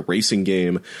mechanics of a racing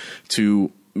game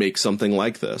to make something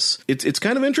like this. It's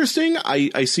kind of interesting.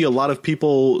 I see a lot of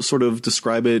people sort of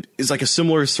describe it as like a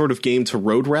similar sort of game to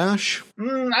Road Rash.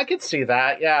 I could see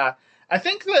that, yeah. I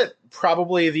think that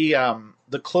probably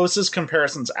the closest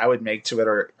comparisons I would make to it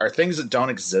are things that don't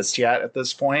exist yet at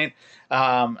this point.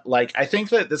 Like, I think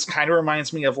that this kind of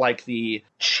reminds me of like the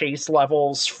chase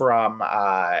levels from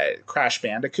Crash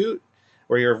Bandicoot,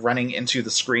 where you're running into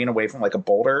the screen away from like a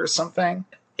boulder or something.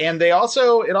 And it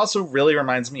also really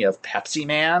reminds me of Pepsi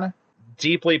Man,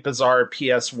 deeply bizarre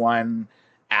PS1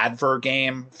 advert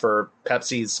game for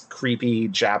Pepsi's creepy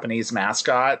Japanese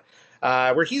mascot,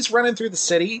 where he's running through the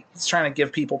city. He's trying to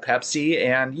give people Pepsi,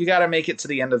 and you got to make it to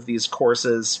the end of these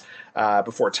courses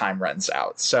before time runs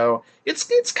out. So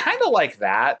it's kind of like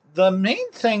that. The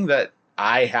main thing that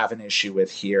I have an issue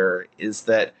with here is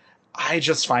that I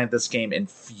just find this game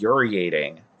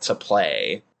infuriating to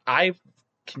play. I've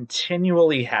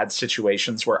continually had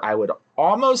situations where I would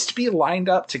almost be lined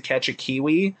up to catch a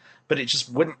kiwi, but it just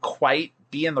wouldn't quite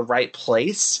be in the right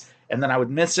place. And then I would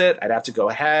miss it. I'd have to go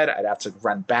ahead. I'd have to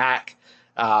run back.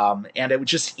 And it would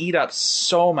just eat up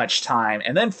so much time.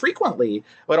 And then frequently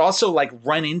I would also like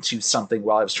run into something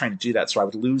while I was trying to do that. So I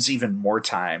would lose even more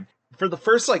time. For the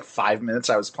first like 5 minutes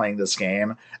I was playing this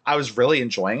game, I was really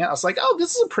enjoying it. I was like, oh,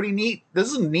 this is a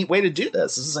neat way to do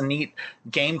this. This is a neat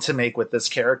game to make with this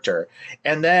character.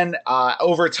 And then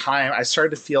over time, I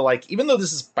started to feel like, even though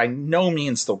this is by no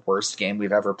means the worst game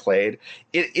we've ever played,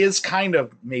 it is kind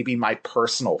of maybe my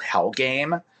personal hell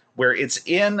game, where it's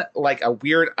in like a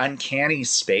weird uncanny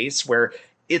space where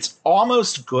it's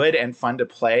almost good and fun to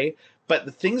play, but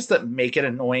the things that make it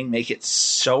annoying make it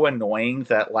so annoying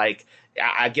that like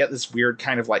I get this weird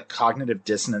kind of like cognitive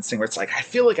dissonance thing where it's like, I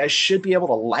feel like I should be able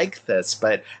to like this,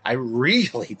 but I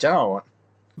really don't.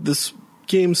 This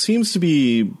game seems to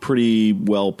be pretty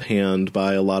well panned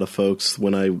by a lot of folks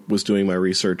when I was doing my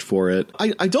research for it.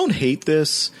 I don't hate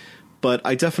this, but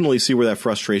I definitely see where that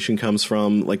frustration comes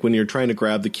from. Like when you're trying to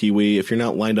grab the kiwi, if you're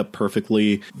not lined up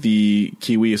perfectly, the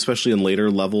kiwi, especially in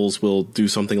later levels, will do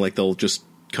something like they'll just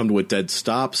come to a dead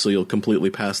stop, so you'll completely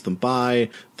pass them by.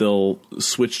 They'll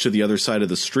switch to the other side of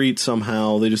the street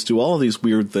somehow. They just do all of these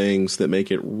weird things that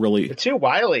make it really... They're too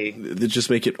wily. That just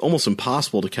make it almost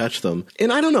impossible to catch them.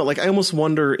 And I don't know, like I almost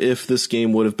wonder if this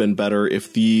game would have been better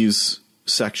if these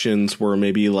sections were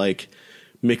maybe like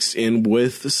mixed in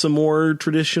with some more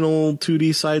traditional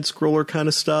 2D side-scroller kind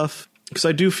of stuff. Because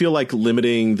I do feel like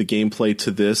limiting the gameplay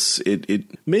to this,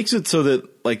 it makes it so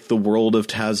that like the world of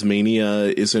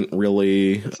Taz-Mania isn't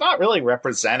really... It's not really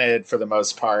represented for the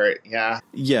most part, yeah.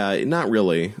 Yeah, not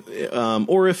really.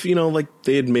 Or if, you know, like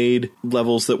they had made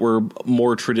levels that were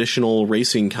more traditional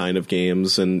racing kind of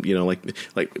games and, you know, like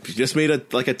if you just made a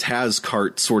Taz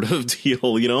kart sort of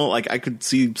deal, you know, like I could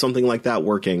see something like that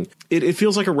working. It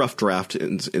feels like a rough draft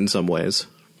in some ways.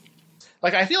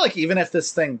 Like, I feel like even if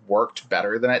this thing worked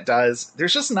better than it does,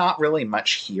 there's just not really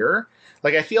much here.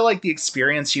 Like, I feel like the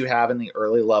experience you have in the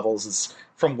early levels is,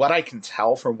 from what I can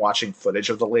tell from watching footage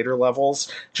of the later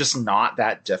levels, just not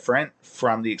that different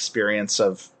from the experience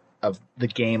of the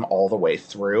game all the way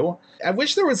through. I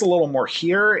wish there was a little more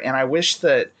here, and I wish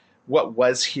that what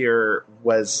was here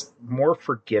was more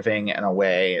forgiving in a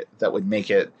way that would make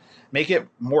it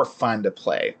more fun to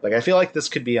play. Like, I feel like this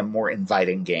could be a more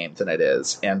inviting game than it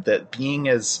is, and that being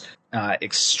as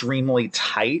extremely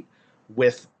tight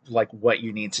with like what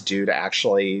you need to do to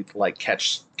actually like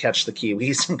catch the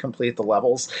kiwis and complete the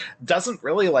levels doesn't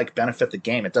really like benefit the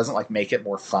game. It doesn't like make it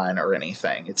more fun or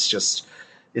anything. It's just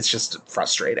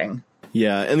frustrating.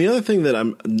 Yeah, and the other thing that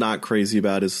I'm not crazy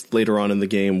about is later on in the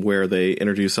game where they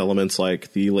introduce elements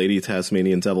like the lady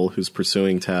Tasmanian devil who's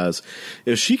pursuing Taz.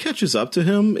 If she catches up to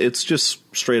him, it's just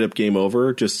straight up game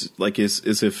over, just like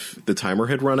as if the timer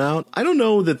had run out. I don't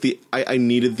know that I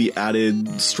needed the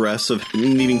added stress of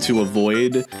needing to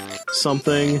avoid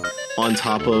something on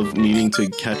top of needing to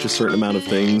catch a certain amount of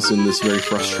things in this very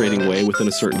frustrating way within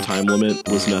a certain time limit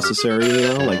was necessary, you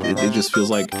know? Like, it just feels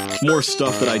like more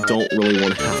stuff that I don't really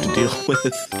want to have to deal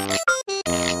with.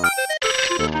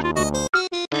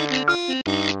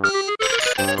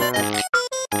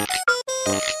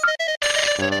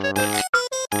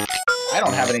 I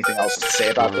don't have anything else to say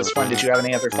about this one. Did you have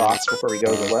any other thoughts before we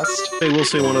go to the list? I will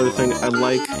say one other thing. I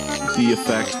like the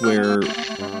effect where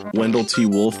Wendell T.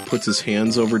 Wolf puts his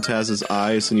hands over Taz's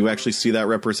eyes, and you actually see that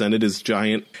represented as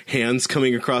giant hands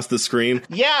coming across the screen.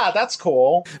 Yeah, that's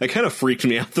cool. It kind of freaked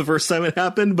me out the first time it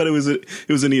happened, but it was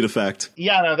a neat effect.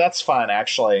 Yeah, no, that's fun,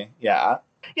 actually. Yeah.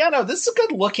 Yeah, no, this is a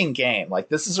good looking game. Like,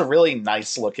 this is a really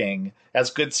nice looking,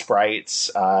 has good sprites,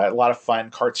 a lot of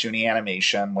fun cartoony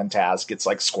animation when Taz gets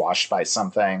like squashed by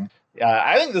something.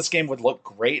 I think this game would look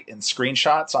great in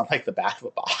screenshots on like the back of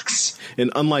a box.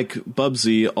 And unlike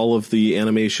Bubsy, all of the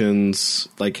animations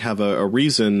like have a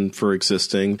reason for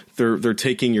existing. They're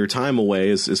taking your time away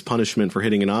as punishment for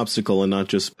hitting an obstacle and not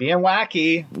just being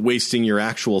wacky, wasting your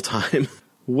actual time.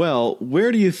 Well,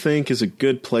 where do you think is a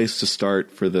good place to start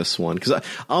for this one? Because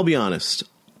I'll be honest,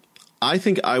 I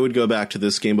think I would go back to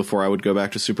this game before I would go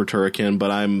back to Super Turrican, but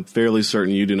I'm fairly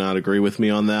certain you do not agree with me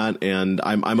on that, and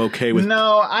I'm okay with...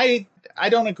 No, I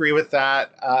don't agree with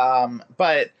that,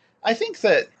 but I think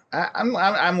that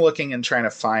I'm looking and trying to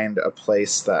find a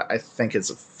place that I think is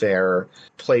a fair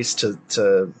place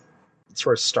to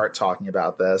sort of start talking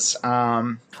about this.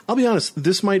 I'll be honest,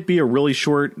 this might be a really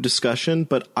short discussion,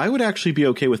 but I would actually be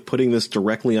okay with putting this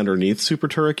directly underneath Super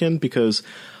Turrican, because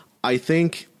I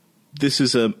think this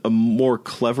is a more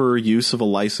clever use of a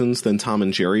license than Tom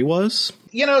and Jerry was.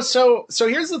 You know, so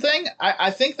here's the thing.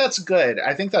 I think that's good.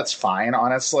 I think that's fine,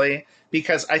 honestly,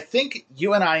 because I think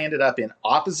you and I ended up in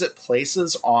opposite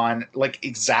places on, like,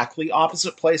 exactly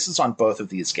opposite places on both of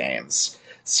these games.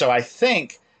 So I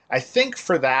think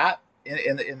for that,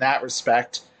 in that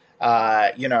respect,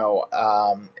 as you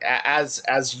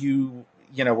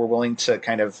were willing to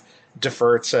kind of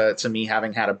defer to me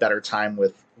having had a better time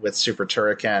with Super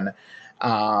Turrican,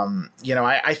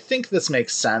 I think this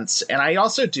makes sense. And I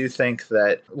also do think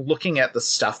that looking at the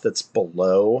stuff that's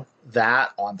below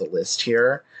that on the list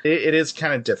here, it is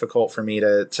kind of difficult for me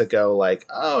to go like,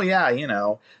 oh yeah,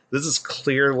 this is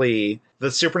clearly the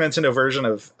Super Nintendo version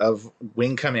of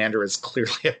Wing Commander is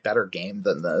clearly a better game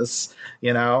than this,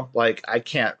 like I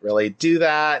can't really do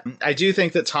that. I do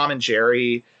think that Tom and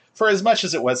Jerry, for as much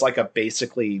as it was like a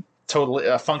basically totally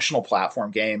a functional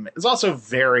platform game, is also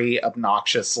very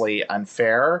obnoxiously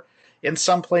unfair in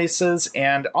some places,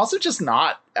 and also just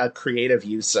not a creative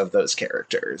use of those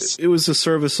characters. It was a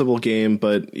serviceable game,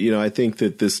 but I think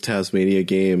that this Taz-Mania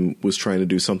game was trying to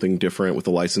do something different with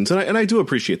the license, and I do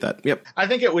appreciate that. Yep. I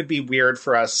think it would be weird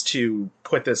for us to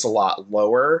put this a lot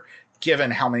lower,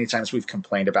 given how many times we've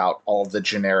complained about all of the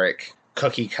generic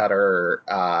cookie cutter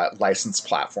licensed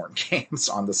platform games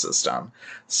on the system.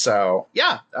 So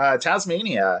yeah,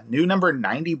 Taz-Mania, new number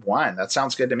 91. That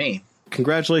sounds good to me.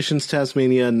 Congratulations,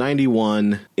 Taz-Mania,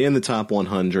 91 in the top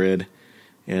 100.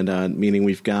 And meaning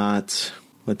we've got,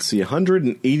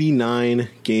 189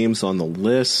 games on the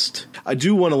list. I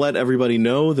do want to let everybody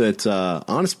know that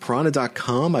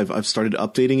honestpiranha.com, I've started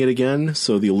updating it again,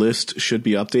 so the list should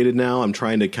be updated now. I'm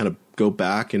trying to kind of go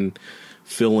back and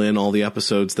fill in all the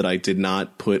episodes that I did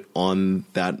not put on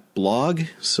that blog,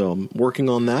 so I'm working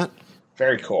on that.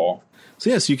 Very cool. So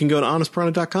yes, you can go to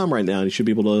honestpiranha.com right now, and you should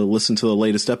be able to listen to the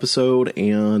latest episode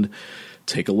and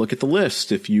take a look at the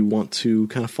list if you want to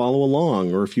kind of follow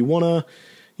along, or if you want to,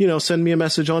 send me a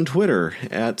message on Twitter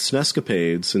at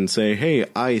SNEScapades and say, hey,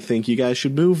 I think you guys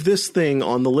should move this thing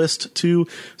on the list to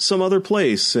some other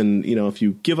place. And, if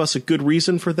you give us a good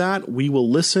reason for that, we will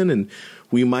listen, and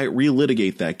we might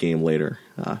relitigate that game later.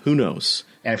 Who knows?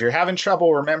 And if you're having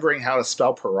trouble remembering how to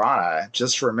spell piranha,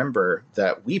 just remember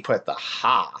that we put the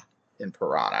ha in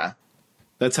piranha.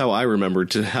 That's how I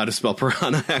remembered how to spell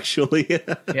piranha, actually.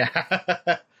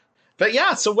 Yeah. But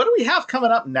yeah, so what do we have coming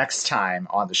up next time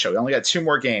on the show? We only got 2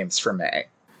 more games for May.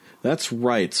 That's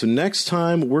right. So next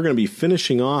time, we're going to be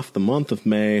finishing off the month of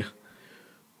May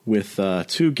with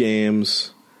 2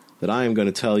 games that I am going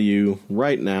to tell you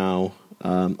right now.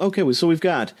 Okay, so we've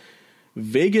got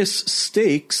Vegas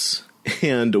Stakes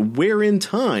and Where in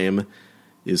Time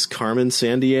is Carmen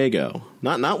Sandiego.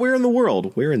 Not Where in the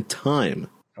World, Where in Time.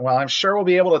 Well, I'm sure we'll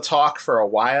be able to talk for a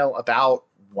while about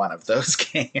one of those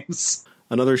games.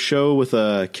 Another show with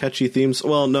catchy themes.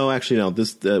 Well, no, actually, no.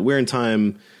 This Where in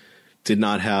Time did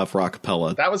not have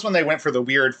rockapella. That was when they went for the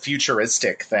weird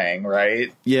futuristic thing,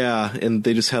 right? Yeah, and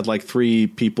they just had 3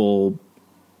 people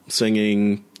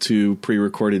singing to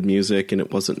pre-recorded music, and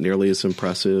it wasn't nearly as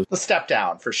impressive. A step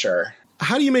down, for sure.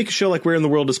 How do you make a show like Where in the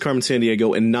World is Carmen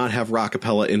Sandiego and not have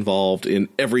rockapella involved in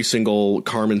every single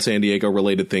Carmen Sandiego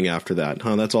related thing after that?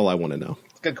 That's all I want to know.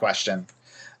 Good question.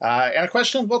 And a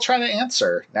question we'll try to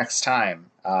answer next time.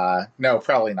 No,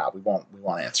 probably not. We won't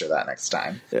answer that next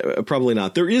time. Probably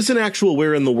not. There is an actual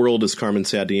Where in the World is Carmen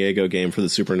Sandiego game for the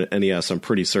Super NES, I'm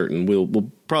pretty certain.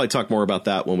 We'll probably talk more about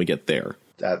that when we get there.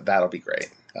 That'll be great.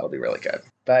 That'll be really good.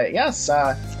 But yes,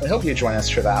 we hope you join us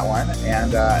for that one.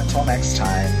 And until next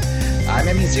time, I'm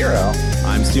Emmy Zero.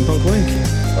 I'm Steampunk Link.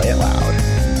 Play it loud.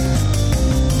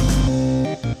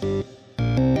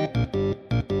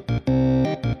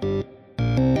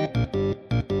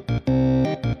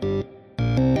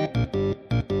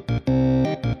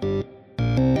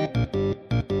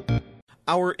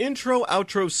 Our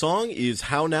intro-outro song is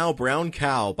How Now Brown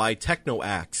Cow by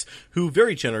Technoaxe, who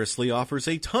very generously offers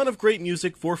a ton of great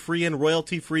music for free and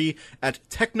royalty-free at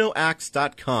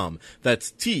technoaxe.com.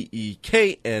 That's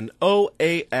TEKNOAXE.com.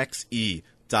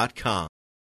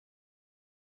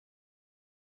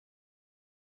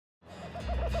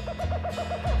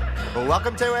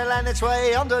 Welcome to Atlantic's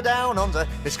Way, under, down, under.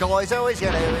 The sky's always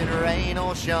yellow in rain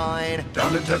or shine.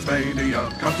 Down in Tasmania,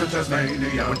 come to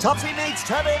Tasmania. When Topsy meets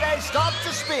Tubby, they start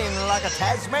to spin like a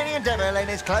Tasmanian devil and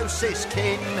his closest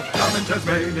kin. Down in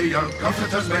Tasmania, come to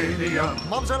Tasmania.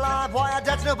 Mom's alive, why her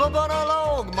dad's no bump on a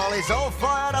log. Molly's all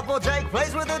fired up while Jake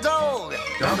plays with the dog.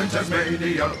 Down in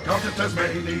Tasmania, come to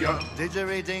Tasmania.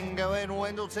 Didgeridoo and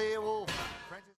Wendell T. Wolf.